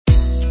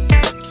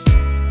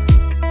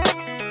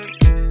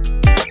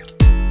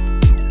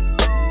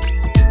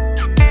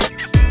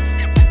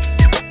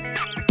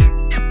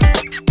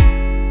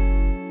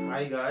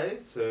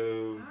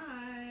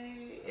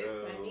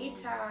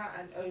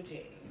and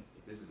OJ.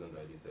 This is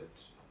Undiluted.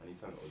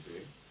 Anita and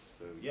OJ.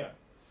 So yeah.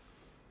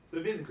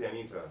 So basically,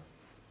 Anita.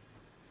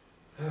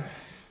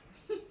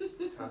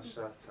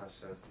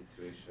 Tasha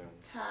situation.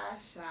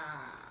 Tasha.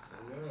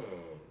 I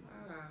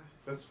know.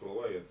 First of all,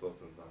 what are your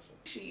thoughts on Tasha?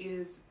 She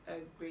is a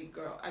great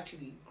girl.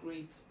 Actually,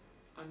 great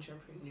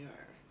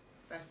entrepreneur.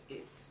 That's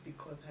it.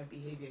 Because her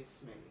behavior is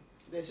smelly.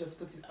 Let's just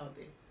put it out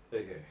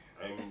there. Okay.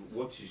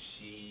 What is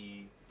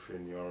she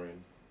premiering?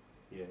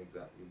 Yeah,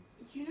 exactly.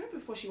 You know,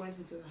 before she went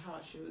into the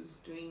house, she was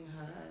doing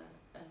her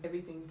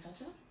everything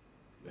Tasha.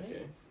 Right?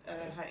 Okay.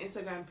 Her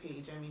Instagram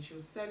page. I mean, she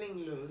was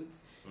selling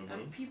loads,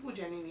 and people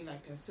genuinely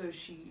liked her. So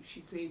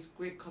she creates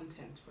great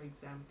content, for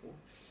example.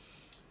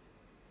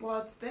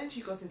 But then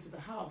she got into the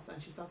house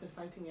and she started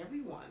fighting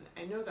everyone.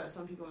 I know that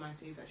some people might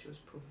say that she was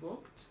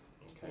provoked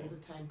all the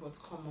time, but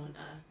come on,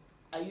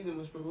 are you the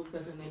most provoked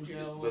person in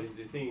Nigeria? But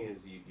the thing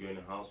is, you're in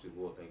a house with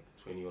what, like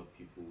 20 odd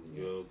people.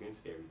 Yeah. You're going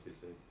to get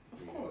irritated.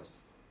 Of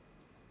course.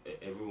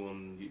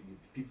 Everyone,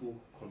 people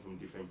come from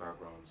different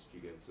backgrounds.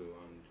 You get so,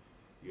 and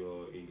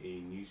you're in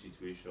a new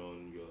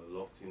situation. You're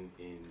locked in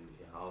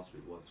a house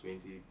with what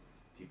 20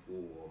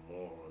 people or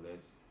more or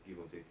less, give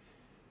or take.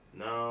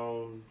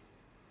 Now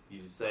you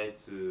decide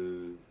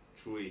to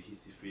throw a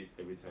hissy fit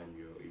every time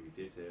you're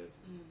irritated.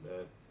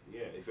 But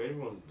yeah, if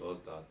everyone does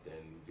that,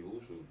 then the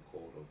whole show will be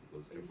called up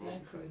because everyone will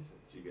be fighting.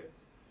 Do you get?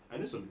 I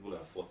know some people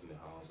that fought in the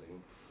house. I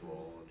think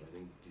fraud. I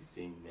think the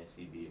same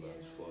messy babe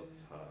has fought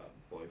her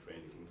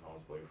boyfriend, in-house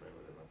boyfriend,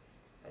 whatever.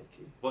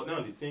 Okay. But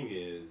now the thing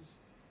is,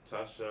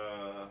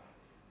 Tasha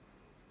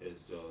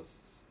is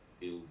just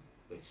ill.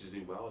 Like she's a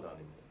wild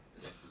animal.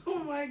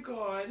 Oh my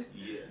god.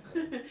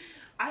 Yeah.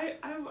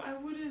 I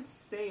wouldn't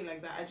say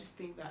like that. I just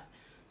think that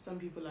some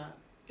people are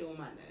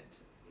ill-mannered.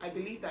 I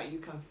believe that you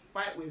can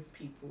fight with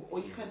people or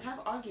you can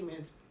have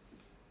arguments.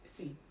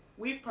 See,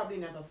 we've probably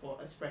never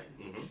fought as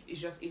friends. It's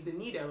just if the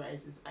need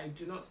arises, I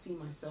do not see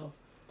myself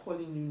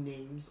calling you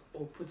names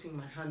or putting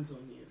my hands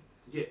on you.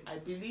 Yeah. I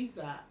believe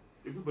that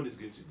everybody's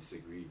going to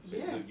disagree.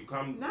 Yeah. You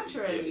can't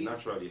naturally. Yeah,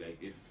 naturally, like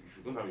if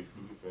you don't have a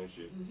fruitful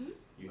friendship,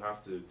 you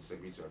have to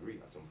disagree to agree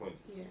at some point.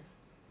 Yeah.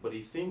 But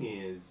the thing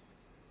is,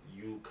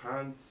 you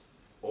can't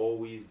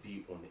always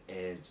be on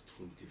edge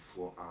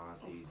 24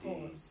 hours a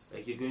day.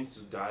 Like you're going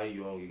to die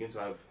young, you're going to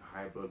have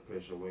high blood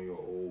pressure when you're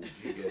old.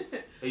 You get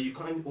like you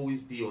can't always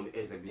be on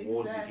edge like the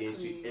world's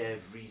against you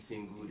every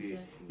single day.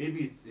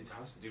 Maybe it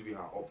has to do with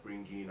her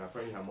upbringing.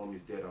 Apparently her mom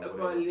is dead and whatever.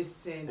 But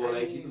listen, but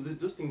like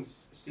those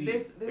things, see,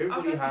 there's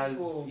everybody has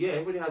people. Yeah,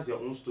 everybody has their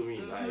own story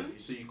in life.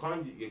 So you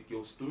can't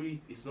your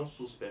story is not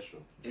so special.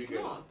 It's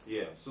not.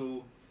 Yeah,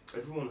 so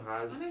everyone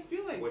has. And I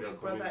feel like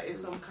Big Brother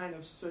is some kind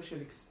of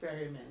social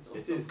experiment or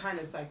some kind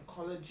of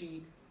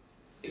psychology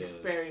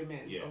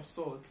experiment of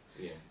sorts.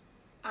 Yeah.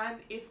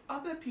 And if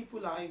other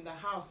people are in the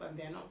house and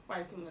they're not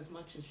fighting as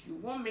much as you,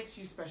 what makes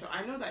you special?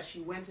 I know that she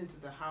went into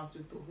the house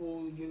with the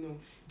whole,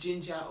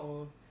 ginger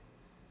of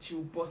she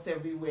will bust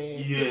everywhere,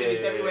 2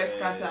 minutes everywhere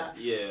scatter.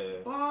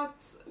 Yeah.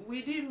 But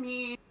we didn't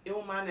mean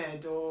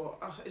ill-mannered or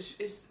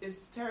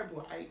it's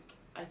terrible.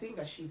 I think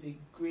that she's a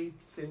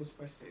great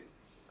salesperson.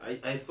 I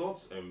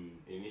thought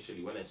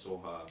initially when I saw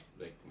her,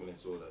 like when I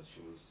saw that she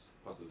was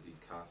part of the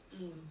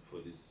cast for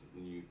this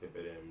new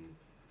Pepperdam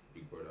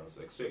Big Brother, I was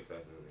like so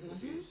excited. I was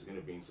like, okay, she's gonna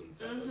bring some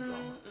type of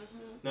drama.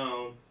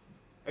 Now,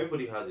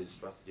 everybody has a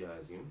strategy, I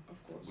assume.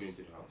 Of course. Going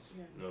to the house.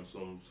 Yeah. Now,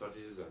 some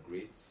strategies are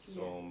great.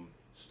 Some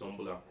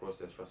stumble across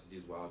their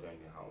strategies while they're in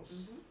the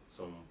house.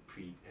 Some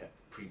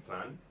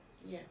pre-plan.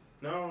 Yeah.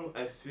 Now,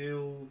 I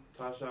feel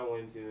Tasha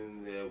went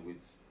in there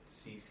with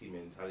CC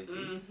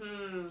mentality.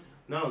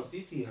 Now,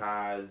 CC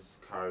has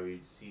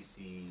carried.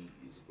 CC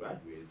is a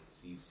graduate.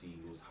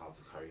 CC knows how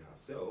to carry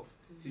herself.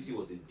 CC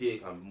was a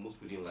dick, and most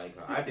people didn't like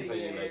her. I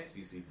personally didn't like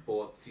CC,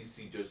 but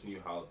CC just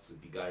knew how to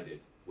be guided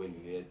when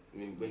he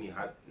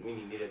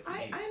needed to.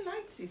 I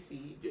liked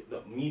CC. Yeah,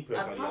 me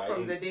personally, apart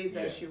from the days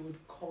that she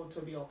would call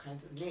Toby all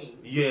kinds of names.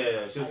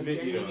 Yeah, she was a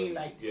bit.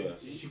 Liked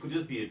CC. She could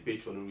just be a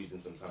bitch for no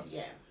reason sometimes.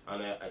 Yeah.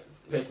 And I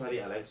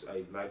personally, I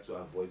like to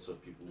avoid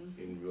such people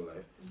in real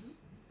life.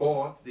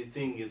 But the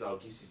thing is, I'll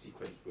give CC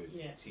credit where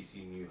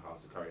CC knew how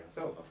to carry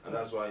herself. And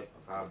that's why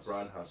her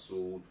brand has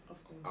sold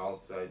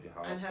outside the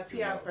house. And her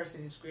PR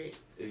person is great.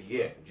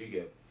 Yeah, do you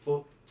get?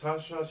 But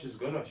Tasha,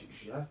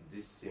 she has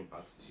this same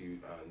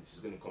attitude and she's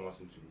going to come out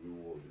into the real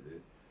world with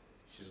it.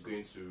 She's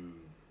going to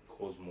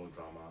cause more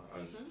drama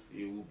and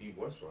it will be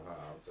worse for her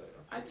outside.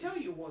 I tell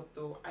you what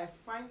though, I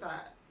find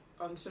that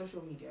on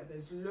social media,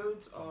 there's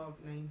loads of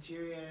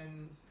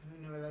Nigerian, I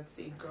don't know whether to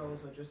say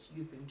girls or just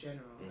youth in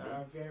general, that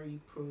are very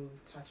pro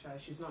Tasha.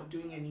 She's not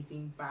doing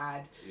anything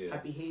bad. Yeah.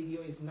 Her behavior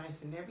is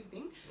nice and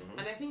everything.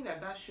 And I think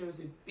that shows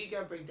a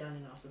bigger breakdown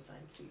in our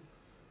society.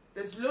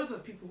 There's loads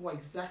of people who are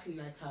exactly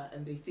like her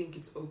and they think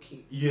it's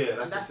okay. Yeah,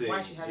 that's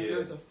why she has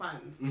loads of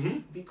fans.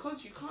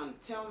 Because you can't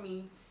tell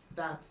me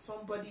that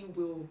somebody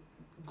will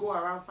go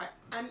around fight.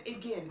 And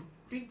again,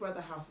 Big Brother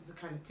house is the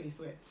kind of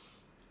place where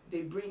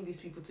they bring these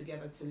people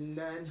together to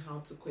learn how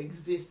to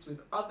coexist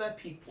with other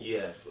people.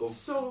 Yes,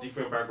 of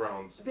different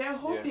backgrounds. They're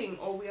hoping,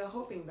 or we are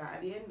hoping, that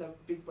at the end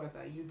of Big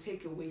Brother, you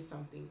take away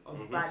something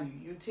of value.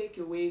 You take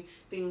away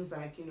things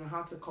like,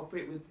 how to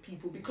cooperate with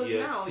people, because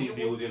now team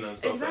building and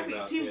stuff like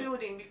that. Team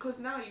building, because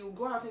now you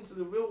go out into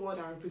the real world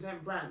and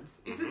represent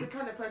brands. Is this the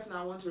kind of person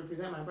I want to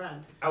represent my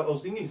brand? I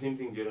was thinking the same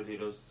thing the other day.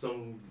 There was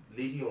some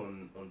lady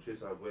on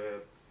Twitter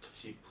where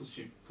she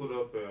put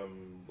up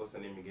what's her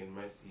name again?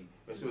 Mercy.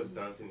 Mercy was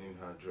dancing in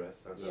her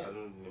dress. I don't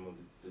know the name of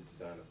the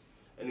designer.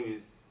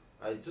 Anyways,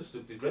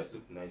 the dress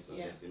looked nice on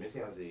Mercy. Mercy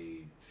has a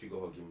figure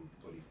hugging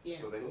body. Yeah.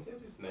 So I was like, okay,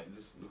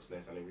 this looks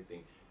nice and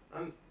everything.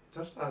 And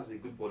Tasha has a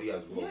good body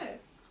as well. Yeah.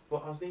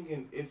 But I was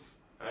thinking, if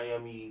I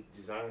am a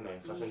designer, a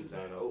fashion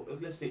designer, or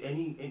let's say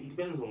it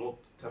depends on what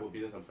type of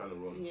business I'm trying to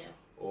run. Yeah.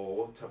 Or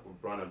what type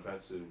of brand I'm trying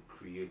to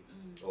create,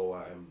 or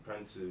I'm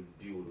trying to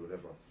build, or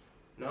whatever.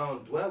 Now,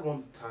 do I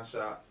want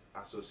Tasha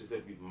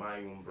associated with my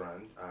own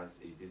brand as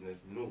a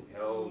business? No,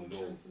 hell no.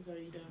 Chances are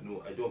you don't.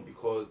 No, I don't,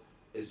 because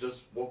it's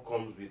just what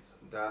comes with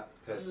that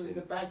person.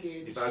 The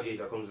baggage. The baggage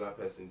that comes with that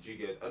person. Do you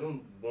get? I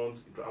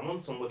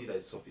want somebody that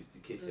is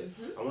sophisticated.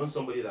 I want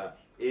somebody that,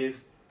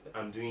 if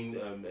I'm doing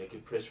like a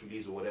press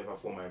release or whatever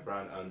for my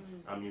brand, and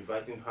I'm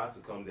inviting her to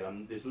come there,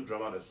 there's no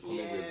drama that's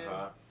coming with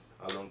her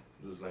along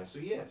those lines. So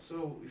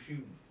so if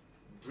you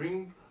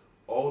bring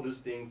all those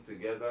things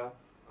together,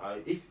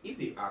 if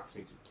they ask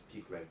me to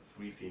pick like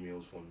 3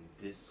 females from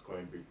this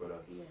current Big Brother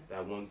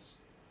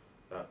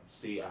that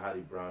say I had a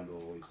brand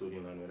or a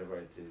clothing line, whatever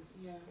it is,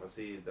 I'll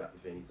say that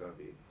Venita,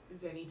 babe.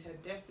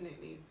 Venita,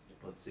 definitely.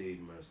 I'd say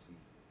Mercy.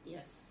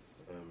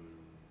 Yes.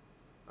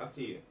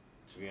 Actually,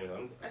 to be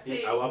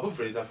honest, I'll put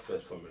Venita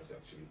first for Mercy,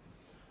 actually.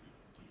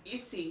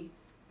 Issy.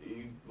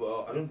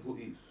 Well, I don't know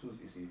who's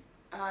Issy.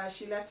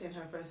 She left in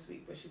her first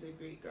week, but she's a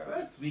great girl.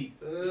 First week?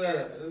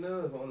 Yes. I don't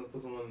know if I want to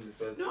put someone in the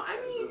first week. No, I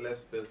mean,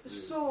 left first week.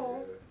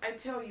 So, I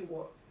tell you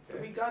what,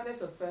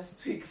 regardless of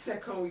first week,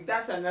 second week,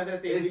 that's another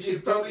thing we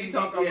should probably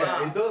talk about.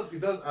 Yeah, it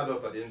does add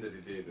up at the end of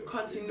the day, though.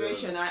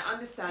 Continuation, I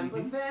understand.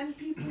 But then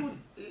people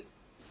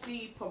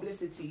see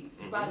publicity,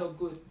 bad or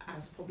good,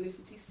 as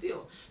publicity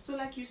still. So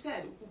like you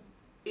said,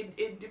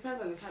 it depends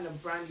on the kind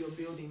of brand you're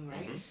building,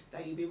 right?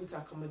 That you'll be able to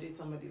accommodate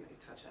somebody like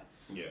Tasha.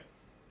 Yeah.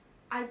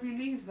 I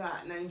believe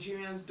that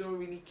Nigerians don't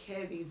really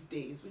care these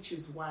days, which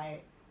is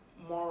why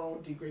moral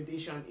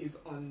degradation is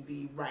on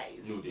the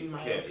rise, in my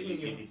opinion.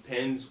 It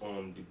depends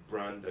on the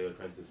brand that you're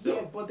trying to sell.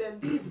 Yeah, but then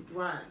these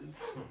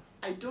brands,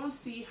 I don't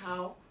see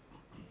how,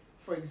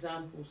 for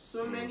example,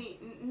 so many,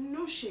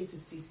 no shade to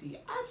Cece,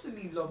 I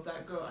absolutely love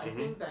that girl. I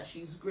think that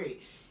she's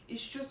great.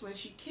 It's just when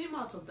she came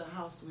out of the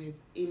house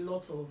with a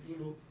lot of,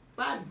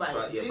 bad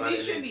vibes.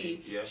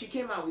 Initially, she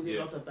came out with a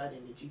lot of bad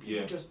energy.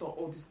 People just thought,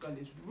 oh, this girl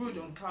is rude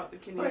on count. The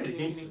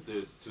things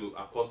to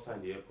accost her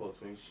in the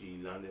airport when she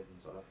landed in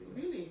South Africa.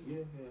 Really?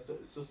 Yeah.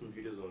 I saw some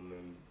videos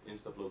on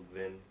Instablog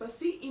then. But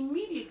see,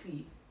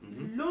 immediately,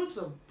 loads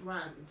of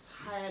brands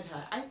hired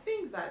her. I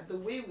think that the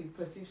way we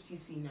perceive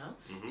CC now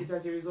is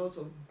as a result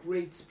of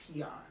great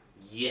PR.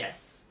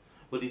 Yes.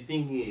 But the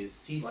thing is,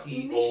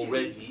 CC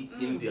already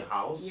in the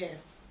house. Yeah.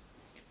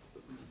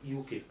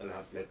 UK,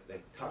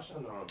 like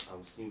Tasha now,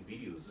 I've seen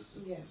videos.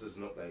 This is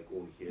not like,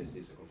 oh, here's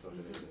a circumstantial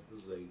evidence. This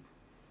is like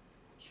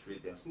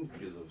straight there. I've seen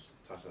videos of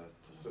Tasha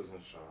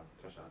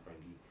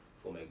apparently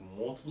from like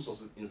multiple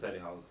sources inside the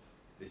house.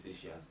 They say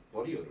she has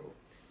body odor.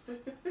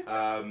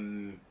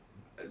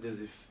 There's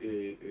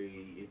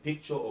a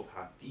picture of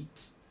her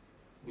feet,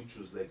 which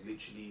was like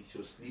literally, she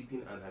was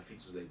sleeping and her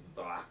feet was like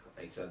black,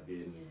 like she had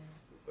been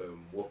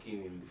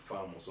walking in the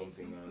farm or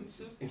something, and it's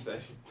just inside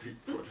the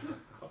Big Brother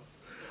house.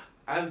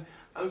 And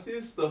I'm seeing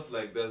stuff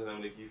like that, and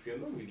I'm like, if you're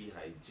not really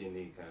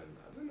hygienic, and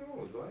I don't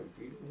know, do I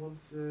really want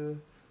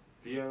to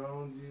be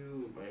around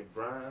you, my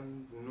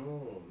brand?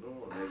 No,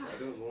 like I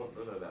don't want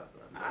none of that.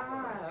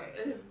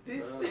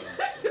 This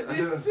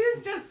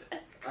just.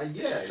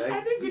 Yeah, like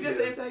I think we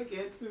just enter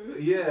gear too.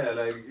 Yeah,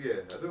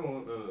 I don't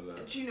want none of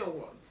that. Do you know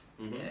what?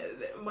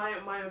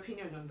 My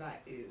opinion on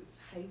that is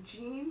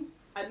hygiene.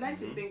 I'd like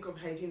to think of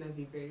hygiene as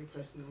a very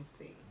personal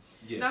thing.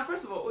 Yeah. Now,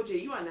 first of all,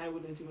 OJ, you and I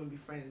wouldn't even be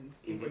friends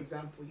if, for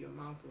example, your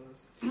mouth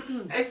was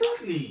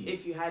exactly.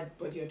 If you had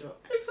body odor,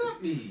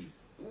 exactly.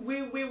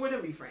 We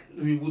wouldn't be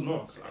friends. We would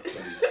not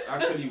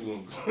actually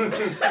won't.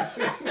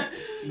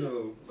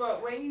 No.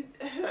 But when you,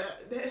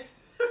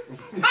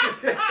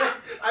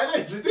 I know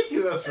it's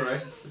ridiculous,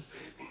 right?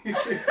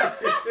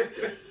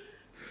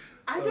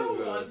 I don't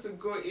want to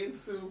go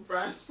into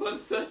brand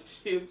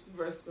sponsorships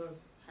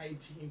versus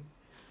hygiene.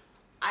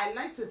 I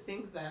like to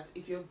think that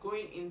if you're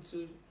going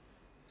into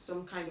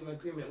some kind of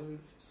agreement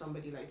with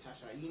somebody like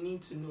Tasha, you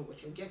need to know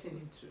what you're getting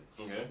into.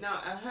 Okay. Now,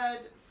 I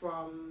heard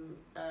from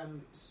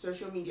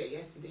social media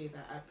yesterday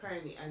that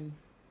apparently, and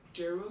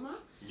Jeruma.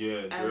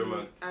 Yeah,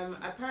 Jeruma.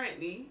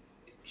 Apparently,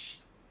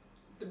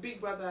 the Big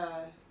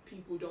Brother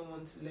people don't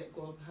want to let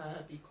go of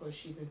her because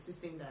she's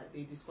insisting that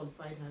they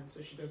disqualified her, and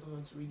so she doesn't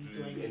want to really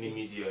do any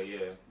media,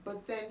 yeah.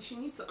 But then she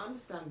needs to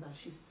understand that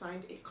she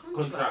signed a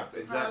contract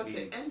exactly.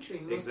 prior to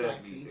entering, most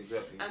likely.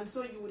 Exactly. And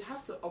so you would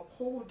have to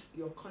uphold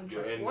your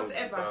contract,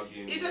 whatever.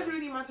 It doesn't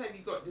really matter if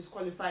you got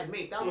disqualified,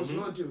 mate. That was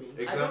your doing.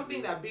 Exactly. I don't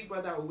think that Big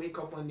Brother will wake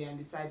up one day and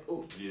decide,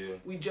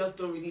 we just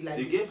don't really like.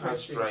 They gave her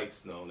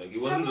strikes now, like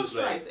it wasn't just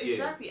strikes, like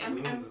exactly,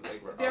 and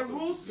there are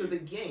rules to the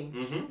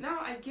game. Now,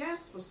 I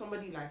guess for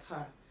somebody like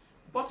her,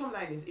 bottom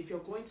line is, if you're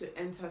going to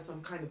enter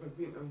some kind of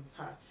agreement with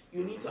her,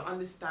 you need to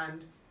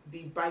understand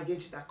the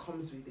baggage that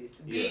comes with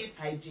it, be it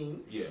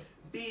hygiene,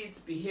 be it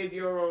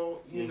behavioral,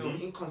 you know,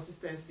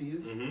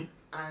 inconsistencies,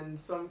 and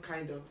some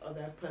kind of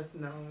other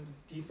personal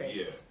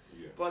defects.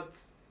 But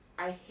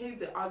I hate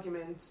the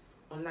argument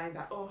online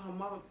that, oh, her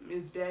mom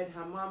is dead,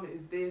 her mom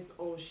is this,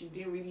 or she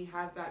didn't really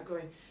have that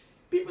going.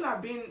 People are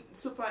being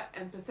super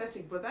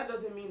empathetic, but that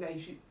doesn't mean that you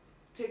should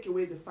take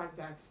away the fact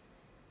that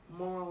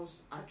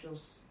morals are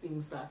just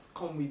things that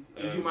come with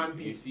a human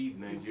being.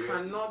 You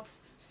cannot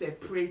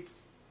separate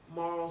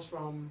morals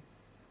from...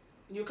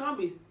 You can't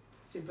be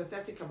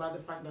sympathetic about the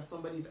fact that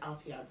somebody's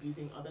out here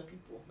abusing other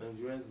people.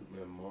 Nigeria's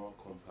moral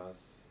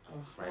compass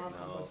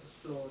now is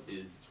flawed.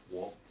 Is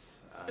warped.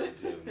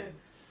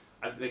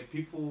 And like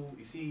people,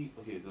 you see,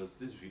 okay, there was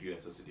this video I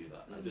saw today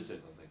that I just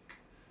said, I was like,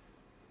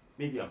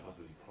 maybe I'm part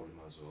of the problem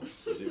as well.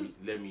 So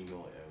let me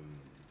know.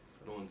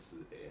 I don't want to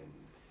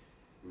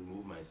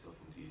remove myself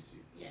from the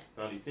issue. Yeah.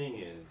 Now the thing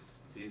is,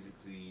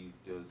 basically,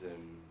 there's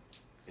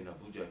in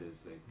Abuja,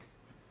 there's like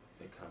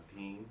a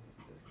campaign,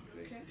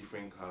 like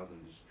different cars on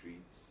the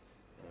streets,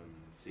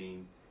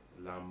 saying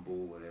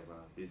Lambo, whatever,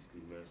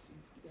 basically Mercy.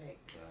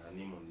 Her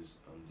name on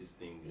this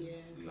thing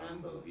is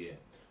Lambo. Yeah.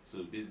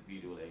 So basically,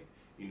 they were like,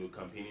 you know,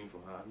 campaigning for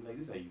her. I'm like,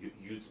 these are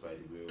youths, by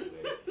the way,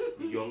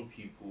 like young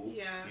people.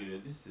 Yeah. You know,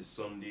 this is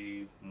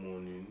Sunday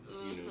morning.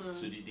 You know,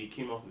 so they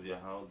came out of their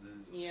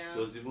houses. Yeah.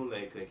 There was even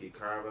like a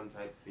caravan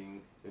type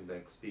thing with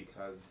like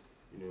speakers,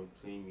 you know,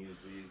 playing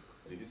music.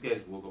 So these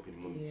guys woke up in the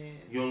morning.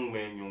 Yeah. Young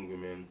men, young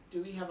women.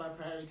 Do we have our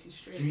priorities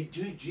straight?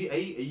 Are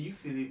you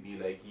feeling me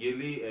like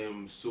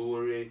Yele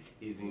Sowore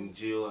is in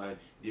jail and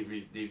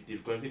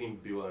they've granted him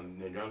bail, and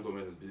the Nigerian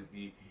government has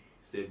basically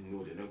said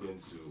no, they're not going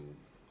to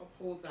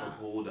uphold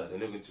that. They're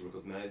not going to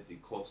recognize the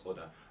court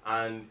order,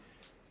 and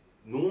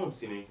no one's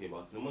saying anything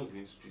about it. No one's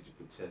going to street to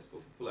protest,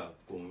 but people are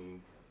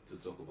going to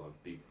talk about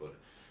Big Brother.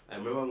 I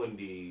remember when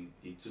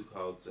they took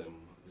out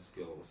this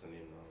girl, what's her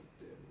name now,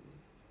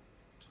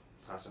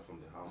 Tasha, from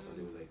the house, and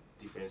there were like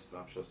different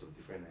snapshots of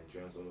different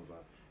Nigerians all over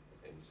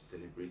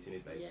celebrating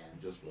it, like we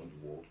just won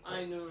the World Cup.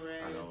 I know,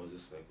 right? And I was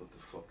just like, what the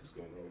fuck is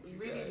going on with you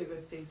really guys?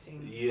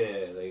 Devastating.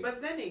 Yeah, like.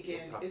 But then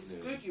again, it's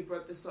good you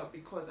brought this up,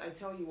 because I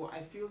tell you what, I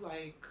feel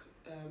like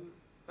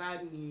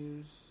bad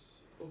news.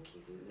 Okay,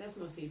 let's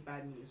not say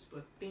bad news,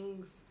 but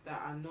things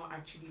that are not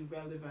actually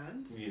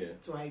relevant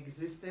to our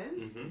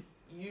existence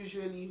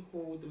usually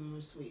hold the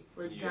most weight.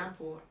 For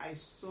example, I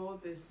saw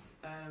this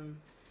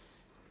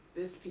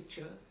this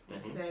picture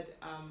that said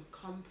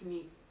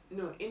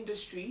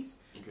industries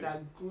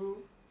that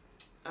grew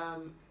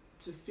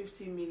to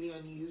 50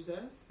 million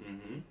users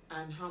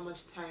and how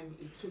much time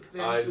it took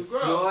them to grow. I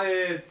saw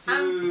it too.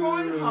 And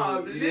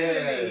Pornhub,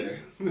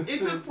 literally,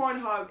 it took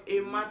Pornhub a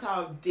matter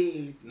of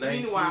days.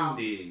 19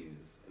 days.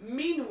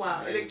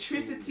 Meanwhile,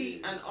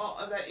 electricity and all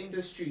other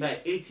industries.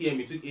 Like ATM,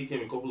 it took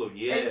ATM a couple of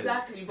years.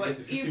 Exactly, to get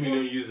to 50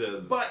 million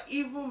users. But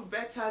even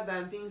better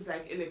than things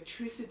like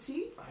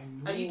electricity. I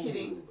know. Are you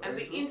kidding? And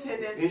the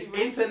internet.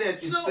 Internet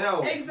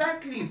itself.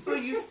 Exactly. So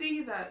you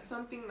see that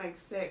something like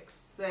sex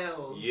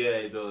sells.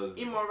 Yeah, it does.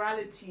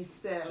 Immorality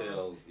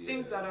sells.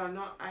 Things that are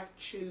not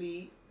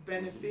actually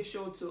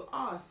beneficial to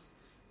us.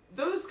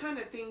 Those kind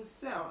of things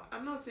sell.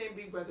 I'm not saying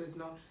Big Brother is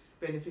not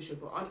beneficial,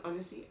 but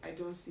honestly, I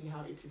don't see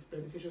how it is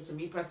beneficial to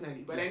me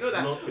personally. But I know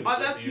that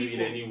other people, you in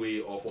any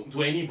way or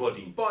to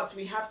anybody. But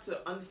we have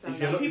to understand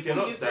if you're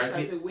not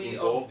directly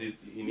involved in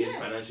it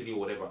financially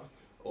or whatever,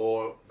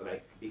 or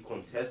like a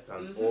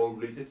contestant or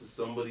related to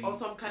somebody or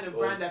some kind of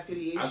brand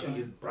affiliation.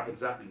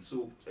 Exactly.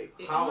 So like,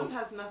 it almost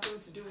has nothing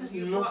to do with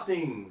you.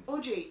 Nothing.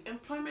 But, OJ,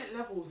 employment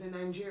levels in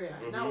Nigeria.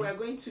 Now we are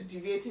going to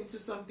deviate into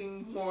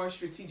something more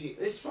strategic.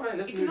 It's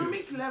fine.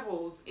 Economic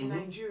levels in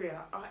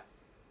Nigeria are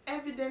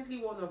evidently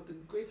one of the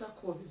greater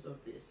causes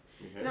of this.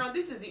 Now,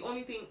 this is the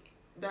only thing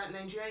that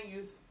Nigerian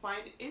youth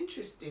find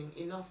interesting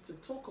enough to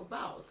talk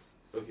about.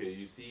 Okay,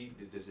 you see,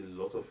 there's a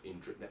lot of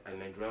interest, and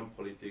Nigerian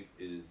politics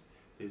is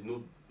there's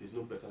no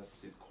better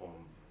sitcom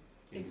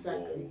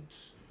involved.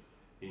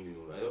 You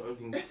know, I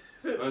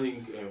don't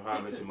think How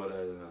I Met Your Mother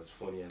is as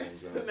funny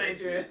as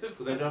Nigerian.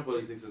 Because Nigerian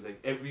politics is like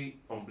every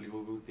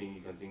unbelievable thing you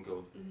can think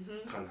of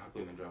can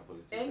happen in Nigerian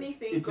politics.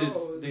 Anything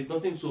goes. There's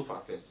nothing so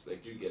far-fetched.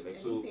 Like, do you get like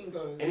anything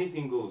goes.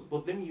 Anything goes.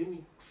 But let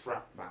me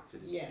track back to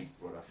this Big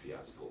Brother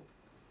fiasco.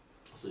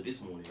 So this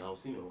morning I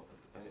was, I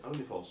don't know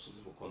if I was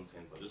sourcing for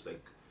content, but just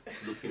like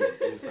looking at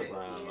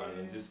Instagram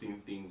and just seeing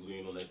things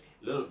going on. Like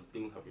a lot of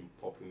things have been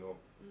popping up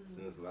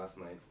since last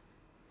night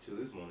till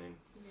this morning.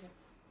 Yeah.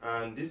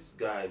 And this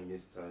guy,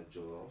 Mr.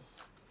 Jollof,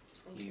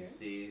 He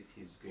says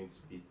he's going to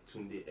beat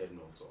Tunde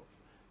Ednut up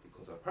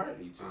because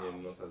apparently Tunde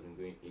Ednut has been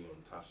going in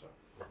on Tasha.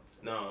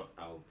 Now,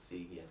 I would say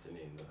Tunde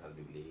Ednut has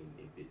been laying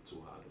a bit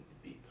too hard on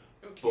the babe.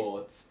 Okay.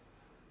 But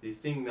the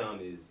thing now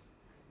is,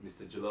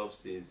 Mr. Jollof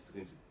says he's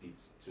going to beat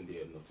Tunde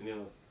Ednut. Tunde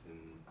Ednut is in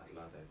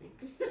Atlanta, I think.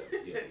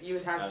 Yeah. You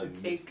would have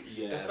to take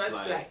the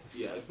first flight.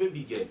 Yeah,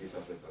 maybe get this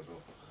first as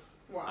well.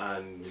 Wow.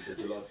 And Mr.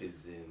 Jollof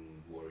is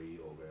in Warri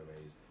or wherever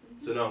he is.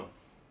 Mm-hmm. So now,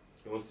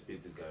 he wants to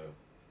beat this guy up.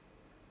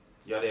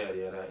 Yada yada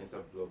yada,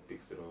 Instablog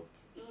picks it up.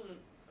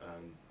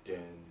 And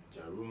then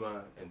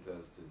Jaruma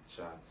enters the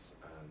chats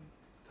and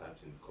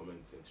types in the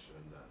comment section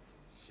that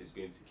she's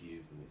going to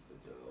give Mr.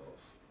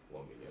 Jollof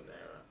 1 million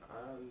naira.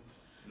 And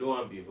lo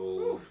and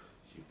behold,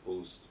 she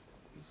posts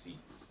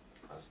receipts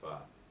as per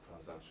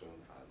transaction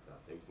and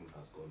that everything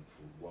has gone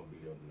through 1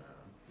 million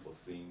naira for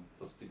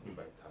sticking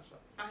by Tasha.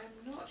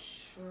 I'm not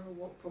sure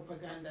what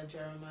propaganda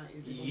Jeremiah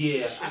is.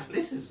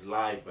 This is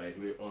live, by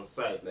the way, on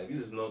site. Like, this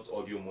is not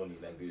audio money,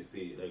 like they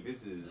say. Like,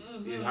 this is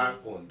it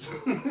happened.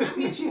 I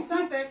mean, she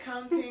sat there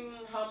counting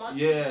how much.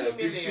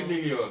 50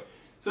 million.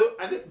 So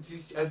I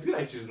feel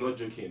like she's not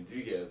joking. Do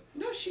you get?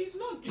 No, she's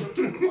not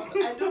joking. But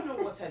I don't know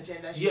what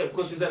agenda. She's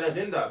because there's an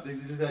agenda.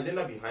 There's an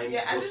agenda behind.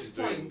 Yeah, what at this she's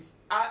point, doing.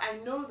 I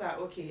know that.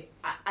 Okay,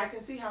 I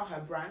can see how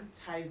her brand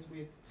ties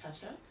with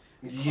Tasha.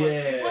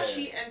 Before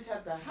she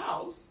entered the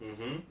house,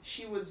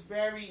 she was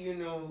very,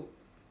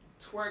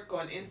 twerk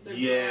on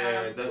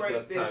Instagram,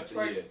 twerk this,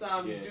 twerk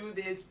some, do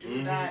this,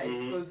 do that,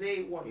 expose,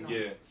 whatnot.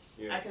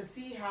 I can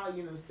see how,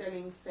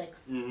 selling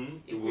sex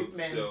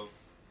equipment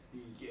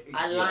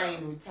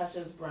align with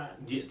Tasha's brand.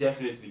 Yeah,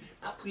 definitely.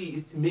 Actually,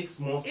 it makes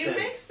more sense. It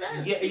makes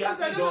sense. Yeah, because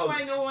I don't know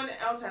why no one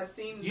else has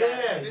seen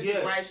that. This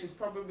is why she's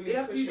probably pushing. It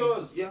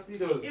actually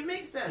does. It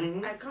makes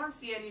sense. I can't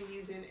see any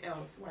reason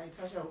else why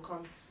Tasha will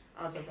come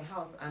out of the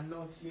house and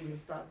not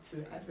start to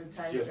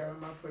advertise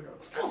Jeremiah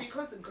products. And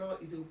because the girl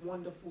is a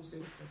wonderful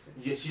salesperson.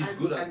 Yeah, she's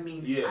good at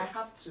it. I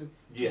have to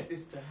give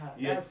this to her.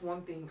 That's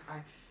one thing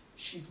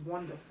she's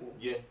wonderful.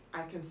 Yeah.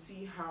 I can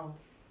see how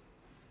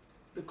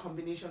the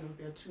combination of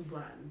their two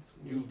brands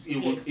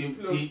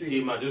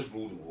they might just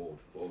rule the world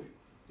for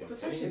you.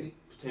 Potentially.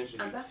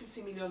 And that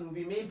 50 million will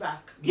be made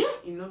back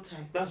in no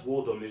time. That's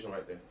world domination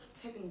right there.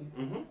 I'm telling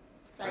you.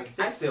 Like,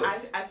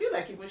 I feel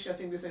like even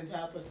shutting this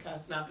entire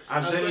podcast now,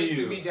 I'm going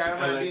to be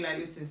Jeremiah being like,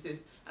 listen,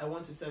 sis, I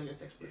want to sell your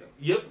sex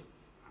products. Yep.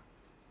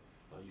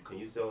 Can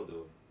you sell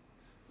though?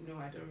 No,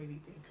 I don't really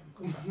think I'm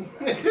good for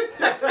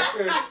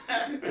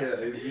that.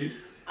 Is he?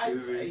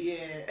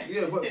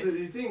 Yeah, but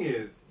the thing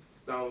is,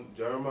 now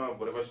Jeremiah,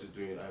 whatever she's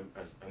doing,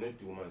 I know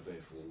the woman is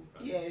doing full.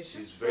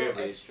 She's very,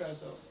 very extra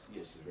though.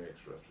 Yeah, she's very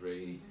extra,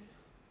 very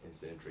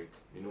eccentric.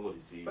 You know what they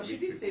say. But she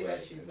did say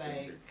that she's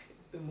like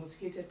the most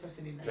hated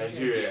person in Nigeria.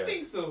 Do you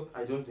think so?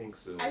 I don't think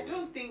so. I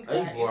don't think that.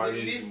 I think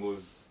Buhari is the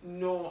most.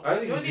 No, I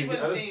don't even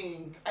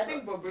think. I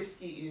think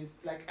Bobrisky is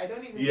like. I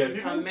don't even think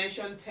you can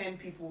mention 10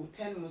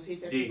 most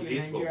hated people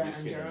in Nigeria,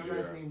 and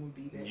Jeremiah's name would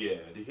be there. Yeah,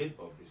 they hate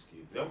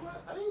Bobrisky.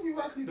 I think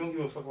people actually don't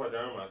give a fuck about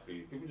Jeremiah.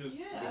 People just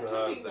look at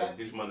her as like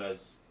this man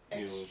as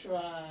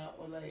extra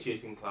or like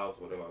chasing clout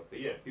or whatever. But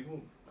yeah,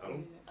 people.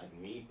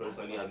 Me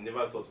personally, I've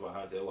never thought about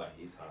her and said, "Oh, I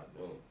hate her."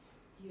 No.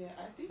 Yeah,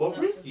 I think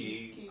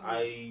Bobrisky,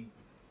 I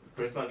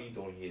personally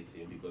don't hate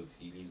him because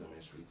he lives on my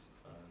streets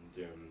and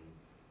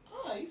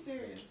are you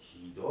serious?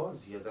 He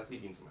does. He has actually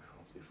been to my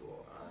house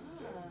before and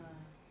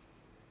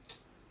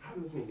I have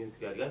nothing against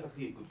the guy. The guy's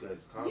actually a good guy.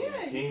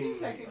 He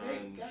seems like a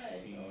great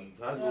guy.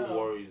 He had no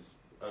worries.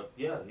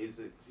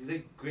 He's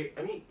a great.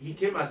 I mean, he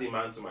came as a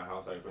man to my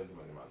house. I referred to him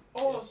as a man.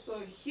 Oh, so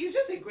he's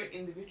just a great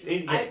individual.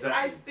 Exactly.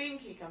 I think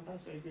he can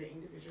pass for a great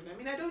individual. I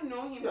mean, I don't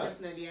know him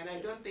personally, and I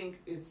don't think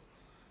it's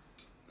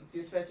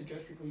fair to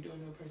judge people you don't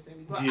know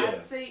personally. But I'd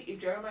say if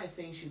Jeremiah is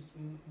saying she's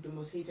the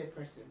most hated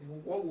person,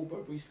 what will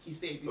Bobrisky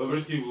say?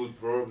 Bobrisky would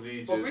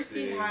probably just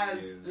say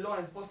has law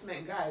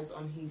enforcement guys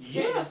on his case.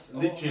 Yes,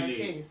 literally.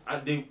 Case.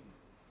 And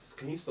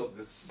can you stop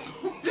this?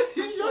 You're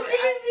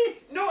kidding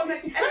me. No,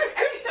 like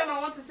every time I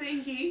want to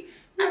say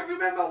I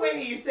remember when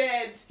he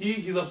said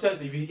he's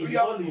upset if you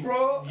call him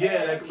bro.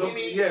 Yeah,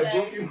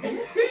 broken.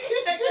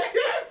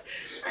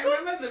 I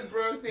remember the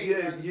bro thing.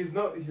 Yeah, he's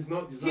not having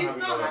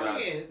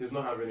it. He's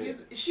not having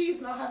it.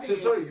 She's not having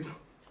it. Sorry,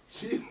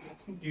 she's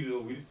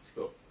weird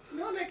stuff.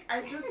 No, like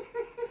I just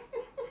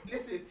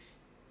listen.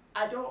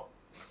 I don't.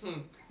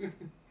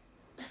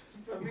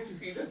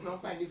 Bobrisky does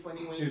not find it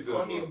funny when you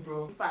call him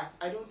bro. In fact,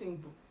 I don't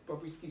think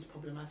Bobrisky is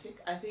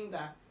problematic. I think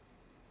that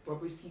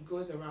Bobrisky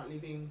goes around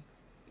living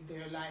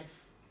their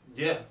life.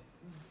 Yeah.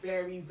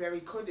 Very,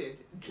 very coded.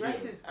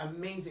 Dresses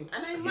amazing.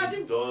 And I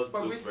imagine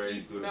Bobrisky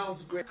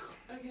smells great.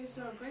 Okay,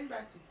 so going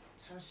back to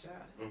Tasha.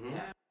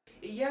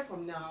 A year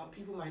from now,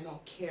 people might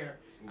not care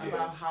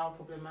about how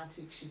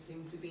problematic she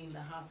seemed to be in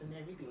the house and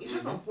everything. It's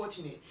just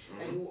unfortunate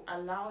that you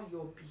allow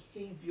your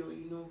behavior,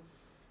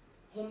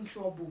 home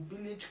trouble,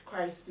 village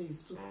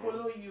crisis to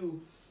follow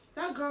you.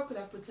 That girl could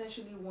have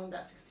potentially won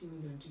that 60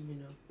 million, do you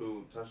know?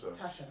 Who, Tasha?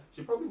 Tasha.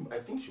 I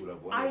think she would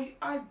have won it.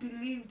 I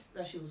believed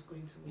that she was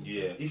going to win.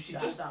 Yeah, if she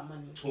just that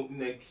money.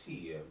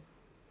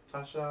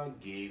 Tasha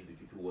gave the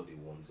people what they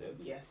wanted.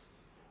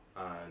 Yes.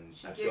 And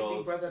she gave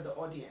Big Brother the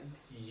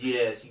audience.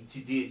 Yes,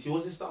 she did. She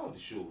was the star of the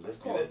show. Let's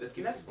be honest.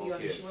 She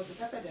was the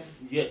pepper them.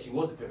 Yes, she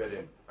was the pepper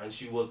them, and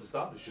she was the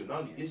star of the show.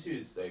 Now the issue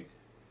is like,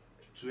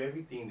 to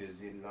everything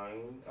there's a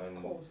line and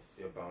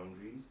there are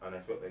boundaries, and I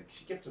felt like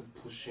she kept on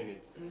pushing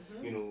it.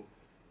 You know,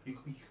 you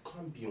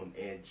can't be on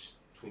edge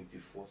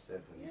 24/7.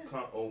 You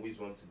can't always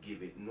want to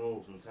give it.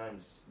 No,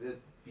 sometimes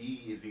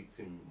be a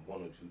victim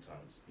 1 or 2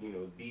 times. You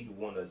know, be the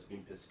one that's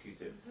been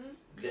persecuted.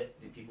 Let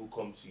the people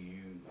come to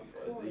you.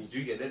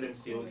 Let them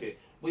say, okay.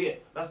 But yeah,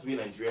 that's the way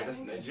Nigeria.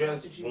 Nigeria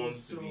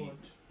wants to be.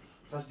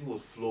 Strategy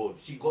was flawed.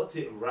 She got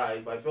it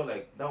right, but I felt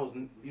like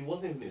it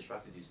wasn't even a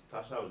strategy.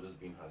 Tasha was just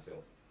being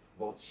herself.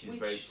 But she's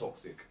very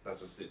toxic.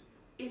 That's just it.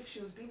 If she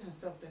was being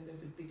herself, then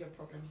there's a bigger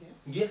problem here.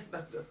 Yeah,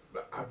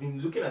 I've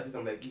been looking at it.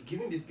 I'm like,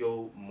 giving this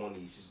girl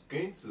money, she's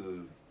going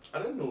to. I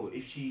don't know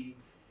if she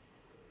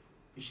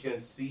can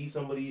see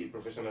somebody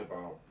professional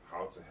about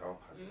how to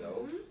help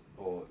herself.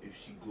 But if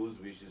she goes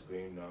where she's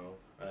going now,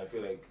 and I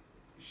feel like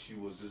she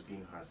was just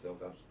being herself,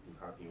 that's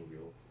her being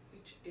real.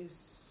 Which is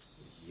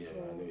so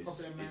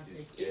problematic. It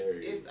is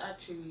scary. It's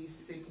actually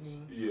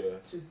sickening.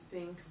 To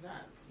think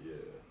that.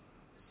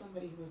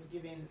 Somebody who was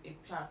given a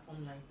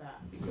platform like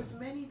that, because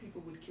many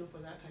people would kill for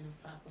that kind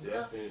of platform.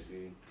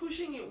 Definitely. Now,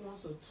 pushing it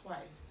once or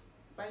twice,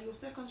 by your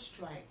second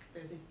strike,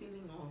 there's a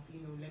feeling of,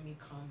 let me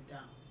calm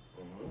down.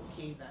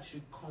 Okay, that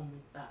should come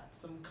with that.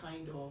 Some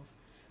kind of.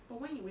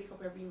 But when you wake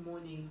up every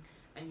morning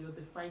and you're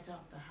the fighter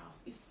of the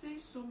house, it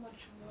says so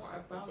much more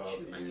about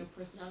you and your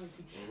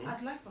personality.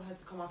 I'd like for her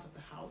to come out of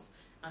the house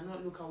and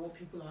not look at what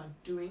people are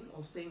doing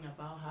or saying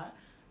about her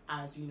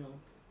as,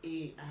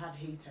 I have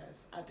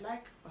haters. I'd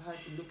like for her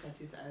to look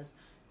at it as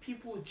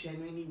people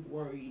genuinely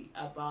worry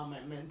about my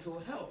mental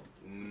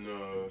health.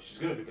 No, she's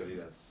going to look at it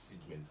as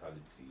siege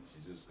mentality.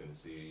 She's just going to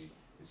say,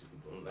 these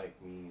people don't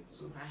like me,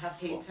 so I have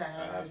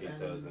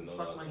haters and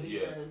fuck my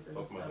haters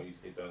and stuff. My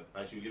haters.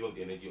 And she'll live up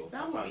the energy of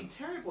that her would fans.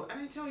 be terrible.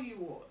 And I tell you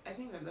what, I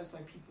think that's why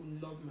people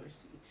love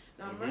Mercy.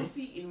 Now,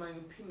 Mercy, in my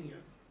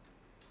opinion,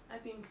 I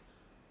think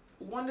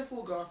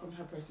wonderful girl from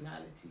her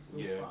personality so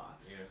far.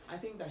 I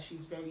think that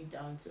she's very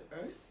down to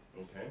earth.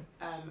 Okay.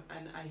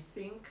 And I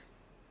think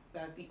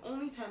that the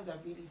only times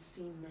I've really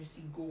seen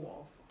Mercy go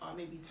off are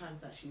maybe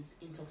times that she's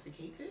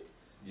intoxicated.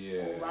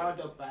 Or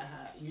riled up by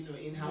her,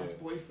 in-house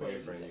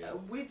boyfriend.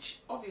 Which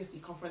obviously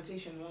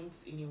confrontation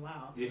once in a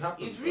while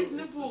is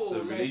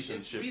reasonable.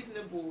 It's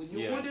reasonable.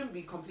 You wouldn't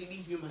be completely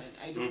human,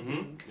 I don't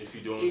think. If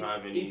you don't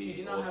have any. If you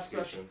do not have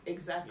such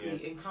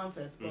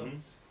encounters, but.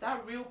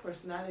 That real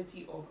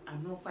personality of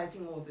I'm not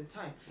fighting all the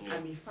time.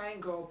 I'm a fine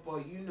girl,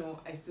 but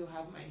I still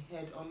have my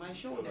head on my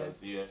shoulders.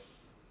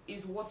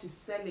 Is what is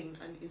selling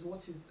and is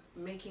what is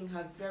making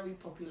her very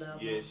popular.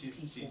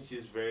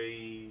 She's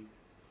very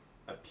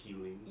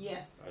appealing.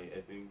 Yes.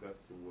 I think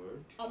that's the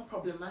word.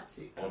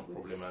 Unproblematic. I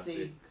would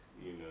say.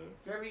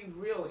 Very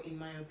real in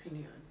my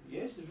opinion.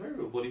 Yes, it's very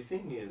real. But the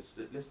thing is,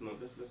 let's not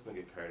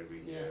get carried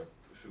away here.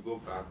 If we go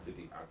back to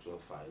the actual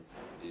fight,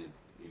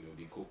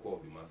 the cocoa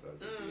of the matter.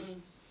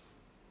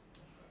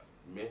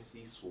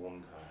 Mercy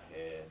swung her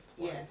hair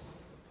twice.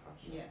 Yes.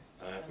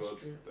 Yes. And I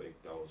felt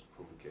like that was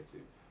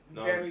provocative.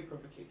 Now, very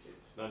provocative.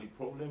 Now the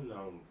problem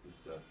now is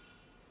that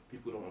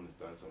people don't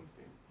understand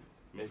something.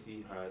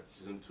 Mercy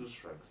she's on 2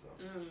 strikes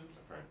now,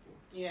 apparently.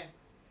 Yeah.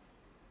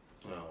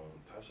 Now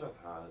Tasha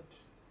had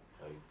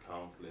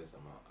countless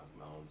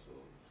amounts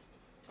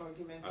of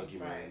arguments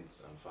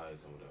and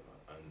fights and whatever,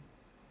 and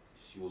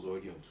she was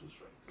already on 2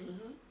 strikes.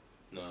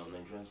 Now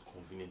Nigerians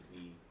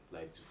conveniently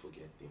like to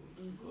forget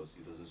things because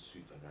it doesn't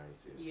suit the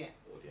narrative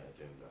or their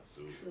agenda.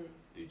 So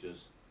they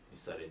just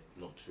decided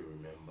not to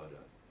remember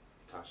that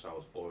Tasha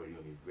was already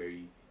on a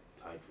very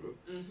tight rope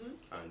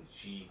and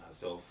she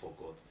herself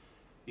forgot.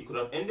 It could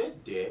have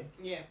ended there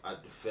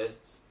at the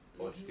first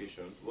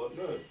altercation, but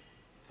no.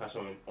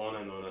 Tasha went on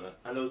and on and on.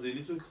 And there was a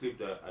little clip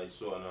that I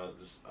saw and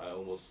I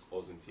almost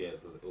was in tears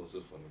because it was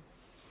so funny.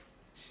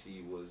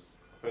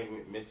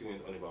 Mercy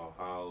went on about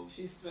how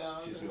she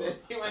smelled.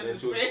 And then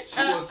she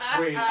was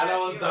spraying, and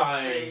I was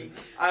dying.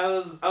 I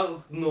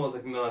was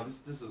like, no,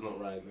 this is not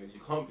right. Like, you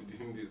can't be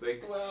doing this.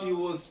 Like, she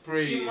was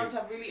spraying. It must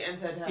have really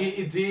entered her.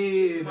 It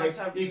did.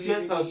 It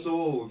pierced her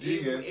soul.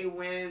 It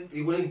went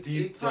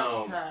deep it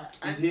touched down. her.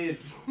 And it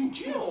did.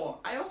 Do you know what?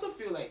 I also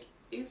feel like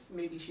if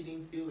maybe she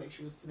didn't feel like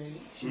she was smelling,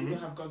 she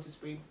wouldn't have gone to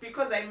spray.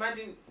 Because I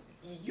imagine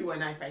you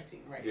and I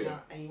fighting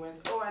now, and you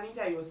went, oh,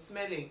 Anita, you're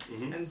smelling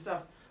and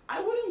stuff. I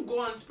wouldn't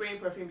go on spraying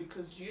perfume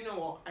because you know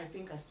what? I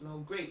think I smell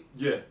great.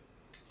 Yeah.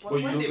 But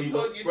when they've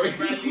told you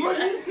separately, you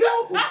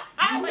know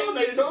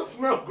that you don't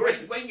smell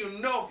great. When you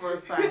know for a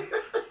fact.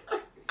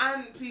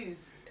 And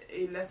please,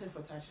 a lesson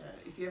for Tasha,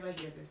 if you ever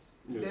hear this,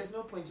 there's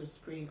no point of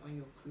spraying on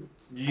your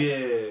clothes. Yeah.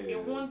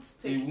 It won't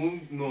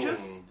take. No.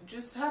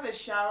 Just have a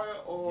shower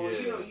or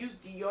use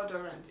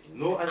deodorant instead.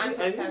 No, I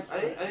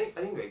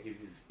think like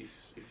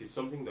if it's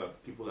something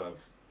that people have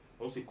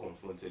also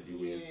confronted you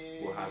with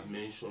or have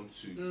mentioned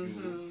to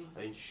you,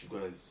 I think you should go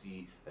and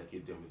see like a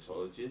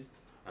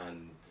dermatologist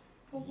and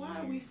But why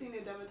are we seeing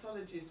a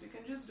dermatologist? We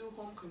can just do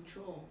home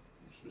control.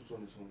 Which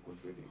one is home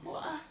control?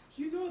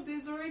 Well,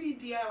 there's already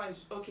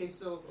DIY. Okay,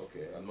 so.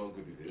 Okay, I'm not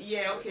good with this.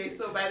 Yeah, okay,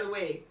 so by the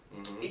way,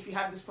 if you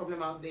have this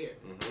problem out there.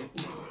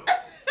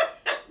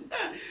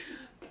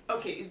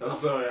 Okay, it's I'm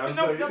sorry.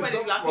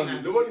 Nobody's laughing at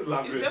you. Nobody's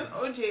laughing. It's just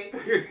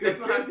OJ does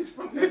not have this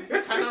problem.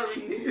 You cannot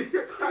relate.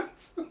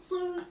 I'm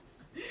sorry.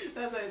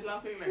 That's why he's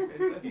laughing like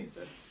this. Okay,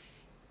 so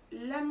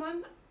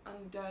lemon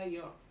under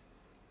your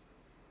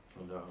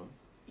underarm.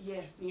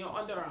 Yes, in your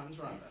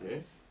underarms rather.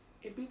 Okay.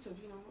 A bit of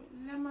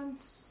lemon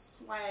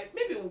swipe.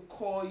 Maybe we'll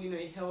call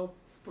a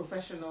health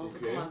professional to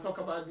come and talk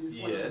about this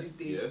one of these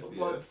days.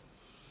 But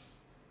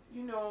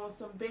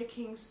some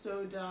baking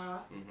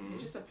soda. You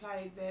just apply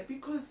it there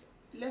because.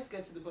 Let's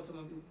get to the bottom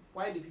of it.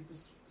 Why do people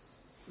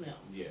smell?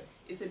 Yeah.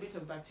 It's a bit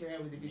of bacteria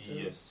with a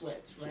bit of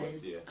sweat,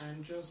 right?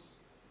 And just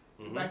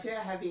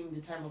bacteria having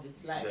the time of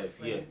its life,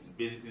 right? Yeah,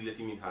 basically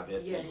letting me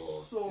harvest your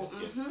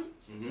skin.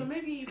 So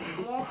maybe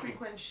more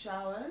frequent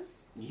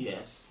showers.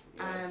 Yes.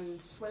 And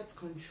sweat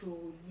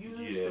control.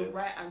 Use the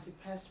right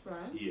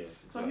antiperspirant.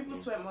 Yes. Some people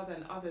sweat more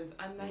than others,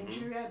 and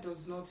Nigeria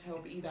does not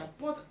help either.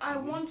 But I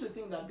want to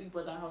think that Big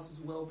Brother house is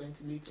well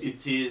ventilated.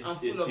 It is. And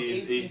full of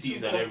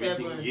ACs and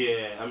everything.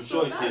 Yeah, I'm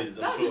sure it is.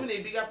 That's even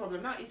a bigger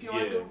problem. Now, if you're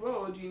on the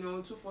road,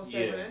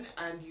 247,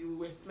 and you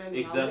were smelling,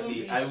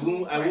 exactly. I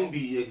won't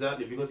be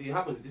exactly because it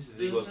happens. This is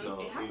Lagos now.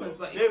 It happens,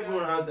 but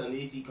everyone has an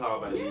AC car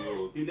by the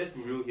road. Let's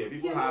be real here.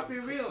 People have. Let's be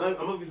real.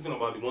 I'm not even talking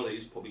about the ones that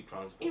use public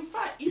transport. In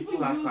fact, even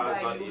you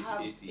have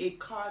a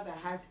car that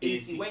has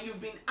AC. When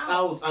you've been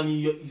out and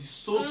it's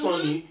so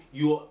sunny,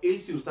 your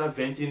AC will start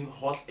venting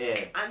hot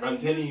air. And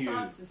then you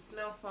start to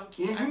smell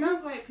funky. And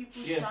that's why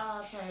people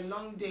shower after a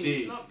long day.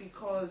 It's not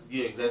because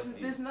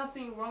there's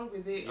nothing wrong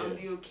with it on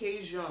the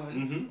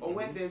occasion or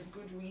when there's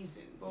good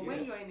reason. But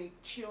when you're in a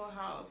chill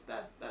house,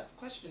 that's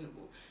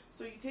questionable.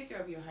 So you take care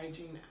of your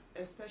hygiene,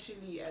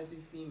 especially as a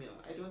female.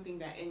 I don't think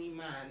that any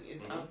man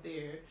is out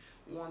there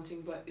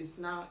wanting, but it's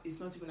not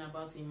even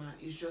about a man.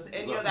 It's just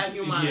any other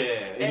human.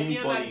 Yeah, any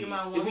other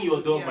human wants even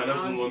your dog might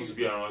not even want to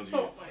be around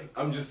you.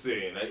 I'm just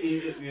saying,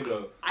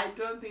 I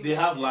don't think they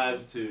have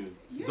lives too.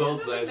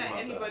 Dogs' lives matter.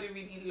 Anybody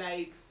really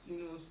likes,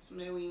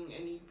 smelling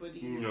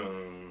anybody. No,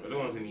 I don't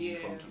want any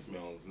funky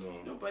smells. No,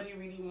 nobody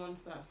really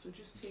wants that. So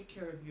just take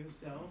care of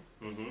yourself.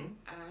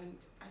 And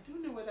I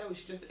don't know whether we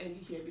should just end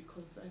it here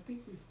because I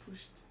think we've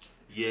pushed.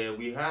 Yeah,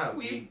 we have.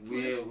 We've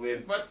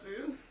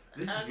buttons.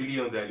 This is really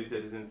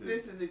undiluted, isn't it?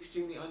 This is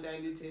extremely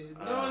undiluted.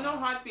 No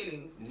hard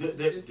feelings.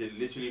 There's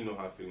literally no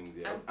hard feelings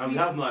there. And we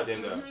have no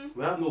agenda.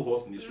 We have no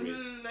horse in this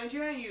race.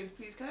 Nigerian youth,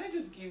 please, can I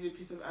just give you a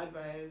piece of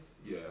advice?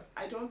 Yeah.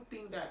 I don't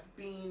think that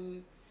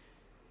being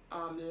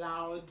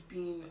loud,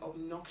 being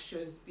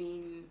obnoxious,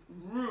 being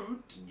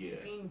rude,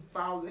 being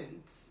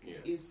violent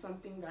is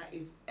something that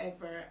is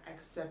ever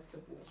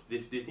acceptable. They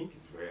think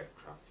it's very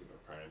attractive,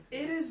 apparently.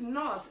 It is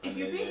not. If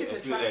you think it's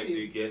attractive, I feel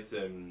like they get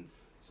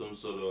some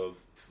sort of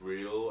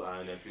thrill,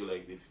 and I feel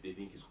like they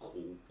think it's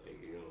cool.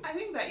 I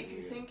think that if you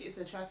think it's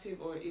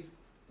attractive or if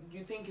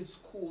you think it's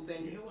cool,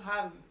 then you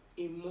have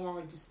a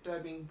more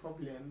disturbing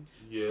problem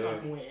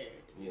somewhere.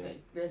 Yeah. Like,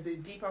 there's a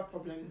deeper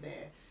problem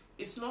there.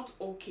 It's not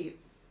okay.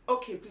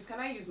 Okay, please, can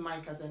I use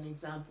Mike as an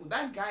example?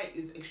 That guy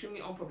is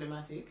extremely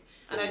unproblematic,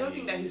 and I don't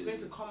think that he's going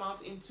to come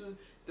out into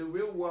the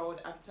real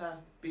world after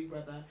Big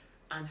Brother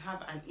and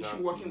have an issue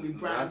working with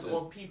brands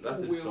or people.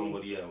 That is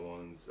somebody I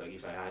want. Like,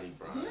 if I had a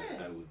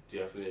brand, I would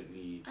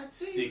definitely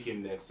stick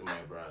him next to my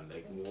brand.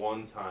 Like,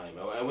 one time.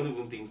 I wouldn't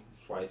even think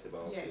twice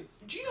about it.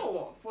 Do you know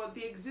what? For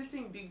the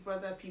existing Big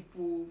Brother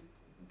people,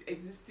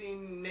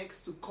 existing,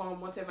 next to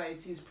come, whatever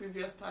it is,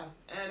 previous,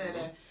 past,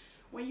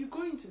 when you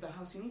go into the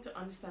house, you need to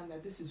understand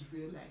that this is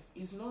real life.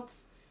 It's not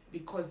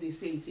because they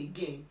say it's a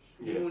game.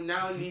 You will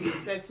now live a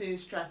certain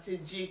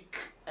strategic,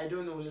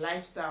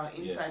 lifestyle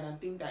inside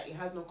and think that it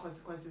has no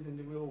consequences in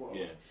the real world.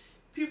 Yeah.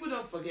 People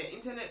don't forget.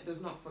 Internet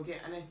does not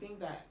forget. And I think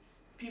that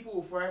people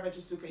will forever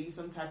just look at you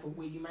some type of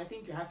way. You might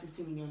think you have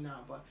 50 million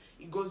now, but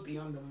it goes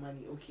beyond the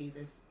money. Okay,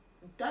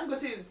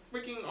 Dangote is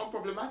freaking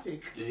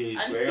unproblematic.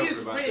 He's very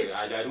unproblematic.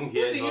 I don't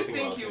hear nothing. Who do you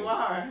think you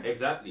are?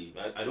 Exactly.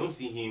 I don't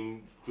see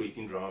him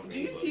creating drama. Do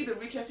you see the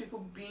richest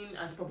people being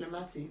as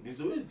problematic? There's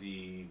always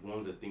the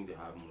ones that think they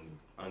have money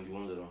and the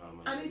ones that don't have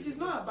money. And it is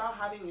not about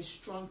having a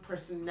strong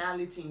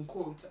personality, in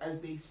quotes, as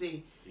they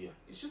say. Yeah.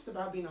 It's just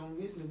about being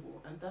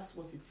unreasonable, and that's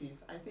what it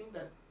is. I think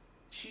that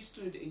she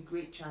stood a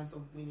great chance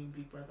of winning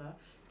Big Brother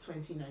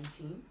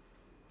 2019.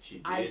 She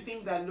did. I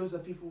think that loads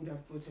of people would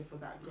have voted for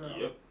that girl.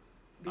 Yep.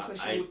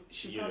 Because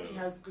she probably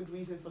has good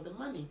reason for the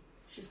money.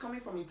 She's coming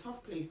from a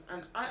tough place,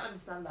 and I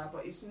understand that,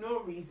 but it's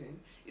no reason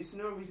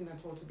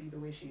at all to be the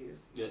way she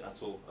is. Yeah,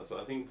 at all.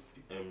 I think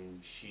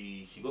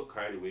she got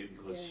carried away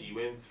because she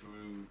went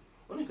through.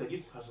 Honestly, I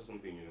give Tasha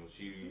something.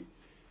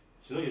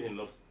 She's not getting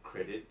enough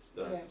credit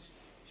that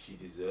she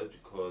deserves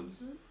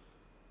because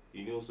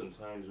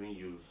sometimes when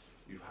you've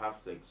have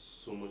like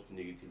so much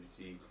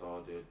negativity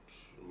clouded,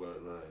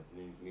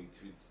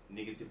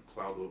 negative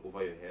cloud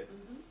over your head.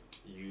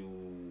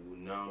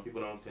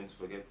 People now tend to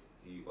forget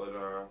the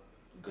other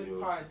good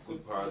parts or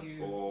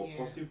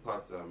positive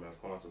parts that may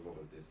have come out of all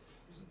of this.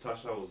 So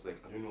Tasha was like,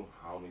 I don't know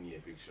how many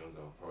evictions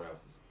I'll probably have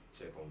to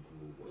check on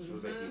Google, but she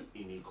was like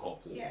in a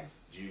couple.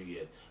 Yes. Do you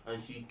get?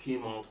 And she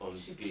came out on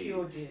scale. She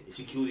killed it.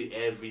 She killed it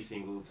every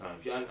single time.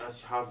 And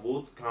her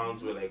vote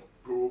counts were like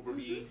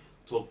probably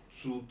top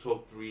 2,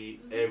 top 3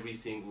 every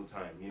single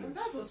time. You know. And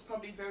that was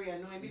probably very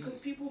annoying because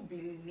people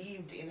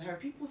believed in her.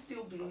 People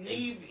still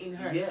believe in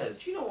her.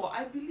 Yes. Do you know what?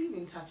 I believe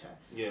in Tasha.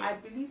 Yeah. I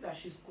believe that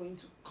she's going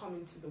to come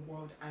into the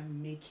world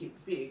and make it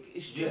big.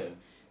 It's just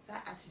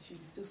that attitude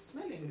is still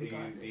smelling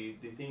regardless.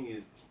 The thing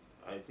is,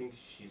 I think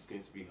she's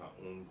going to be her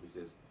own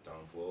greatest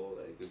downfall.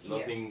 Like, there's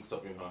nothing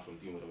stopping her from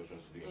doing whatever she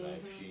wants to do in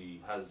life.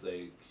 She has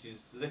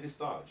she's like a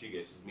star.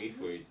 She's made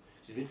for it.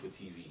 She's made for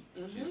TV.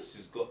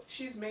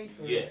 She's made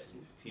for it. Yes,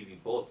 TV.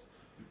 But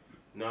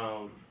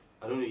now,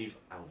 I don't know if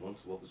I want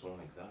to work with someone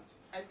like that.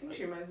 I think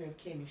she reminds me of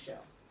K.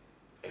 Michelle.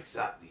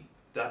 Exactly,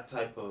 that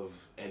type of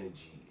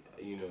energy.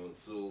 You know,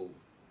 so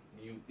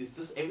it's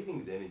just everything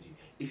is energy.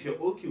 If you're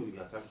okay with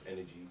that type of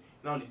energy,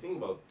 now the thing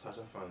about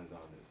Tasha fans now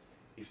is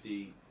if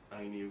they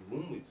are in a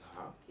room with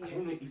her, I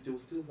don't know if they'll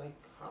still like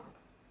her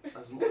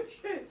as much.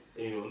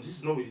 You know,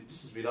 this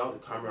is without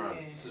the camera.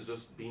 This is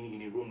just being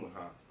in a room with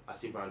her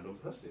as a random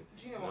person.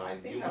 Do you know what? I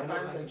think her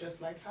fans are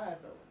just like her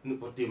though. No,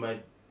 but they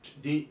might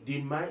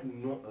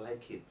not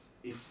like it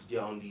if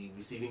they're on the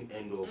receiving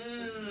end of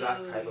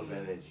that type of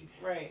energy.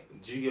 Right.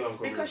 Do you get what I'm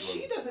coming from? Because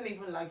she doesn't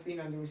even like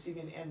being on the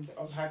receiving end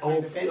of her kind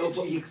of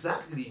energy.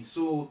 Exactly.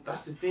 So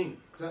that's the thing.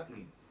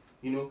 Exactly.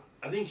 You know,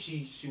 I think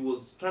she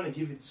was trying to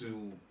give it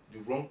to the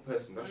wrong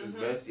person. That is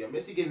Mercy. And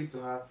Mercy gave it to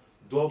her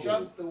double.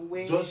 Just the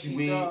way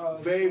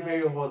very,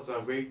 very hot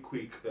and very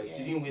quick. Like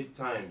she didn't waste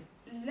time.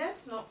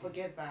 Let's not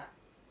forget that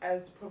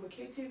as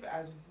provocative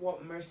as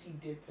what Mercy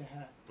did to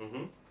her,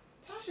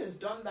 Tasha's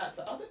done that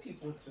to other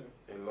people too.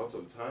 A lot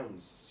of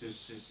times.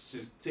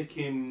 She's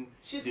taken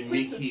She's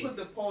quick to put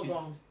the pause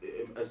on.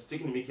 She's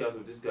taken the Mickey out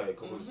of this guy a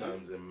couple of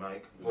times, and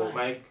Mike. Well,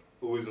 Mike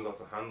always knows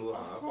how to handle her.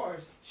 Of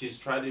course. She's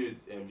tried it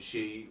with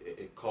Shay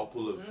a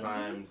couple of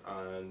times,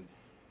 and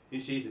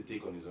Shay's a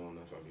take on his own,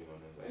 if I'm being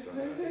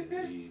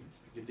honest.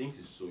 He thinks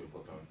it's so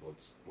important,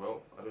 but,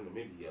 well, I don't know,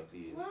 maybe he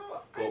actually is.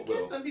 Well, I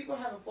guess some people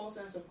have a false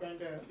sense of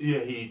grandeur. Yeah,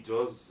 he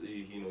does.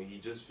 He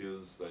just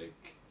feels like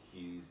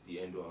he's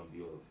the end all and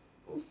be all.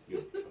 But, yeah,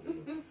 I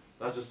don't know.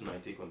 That's just my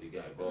take on the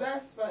guy. But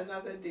that's for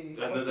another day.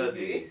 Another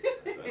day.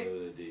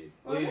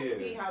 Well, let's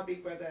see how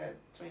Big Brother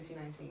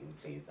 2019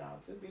 plays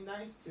out. It'd be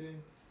nice to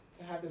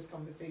have this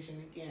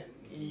converstion again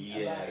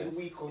in about a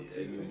week or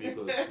two.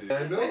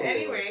 I know. But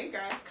anyway,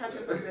 guys, catch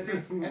us on the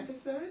next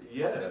episode.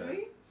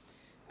 Possibly.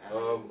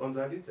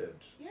 Undiluted.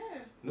 Yeah.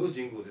 No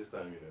jingle this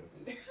time, you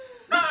know.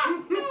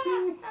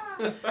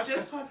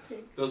 Just hot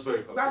takes. That's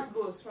very hot takes.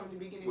 Goes from the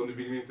beginning. From the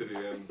beginning to the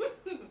end.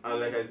 And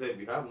like I said,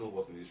 we have no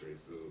horse in this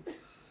race, so...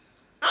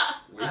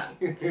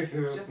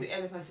 It's just the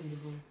elephant in the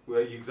room. Well,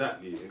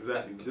 exactly.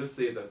 We just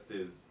say it as it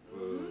is. So,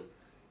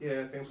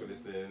 yeah, thanks for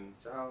listening.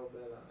 Ciao,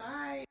 Bella.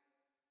 Bye.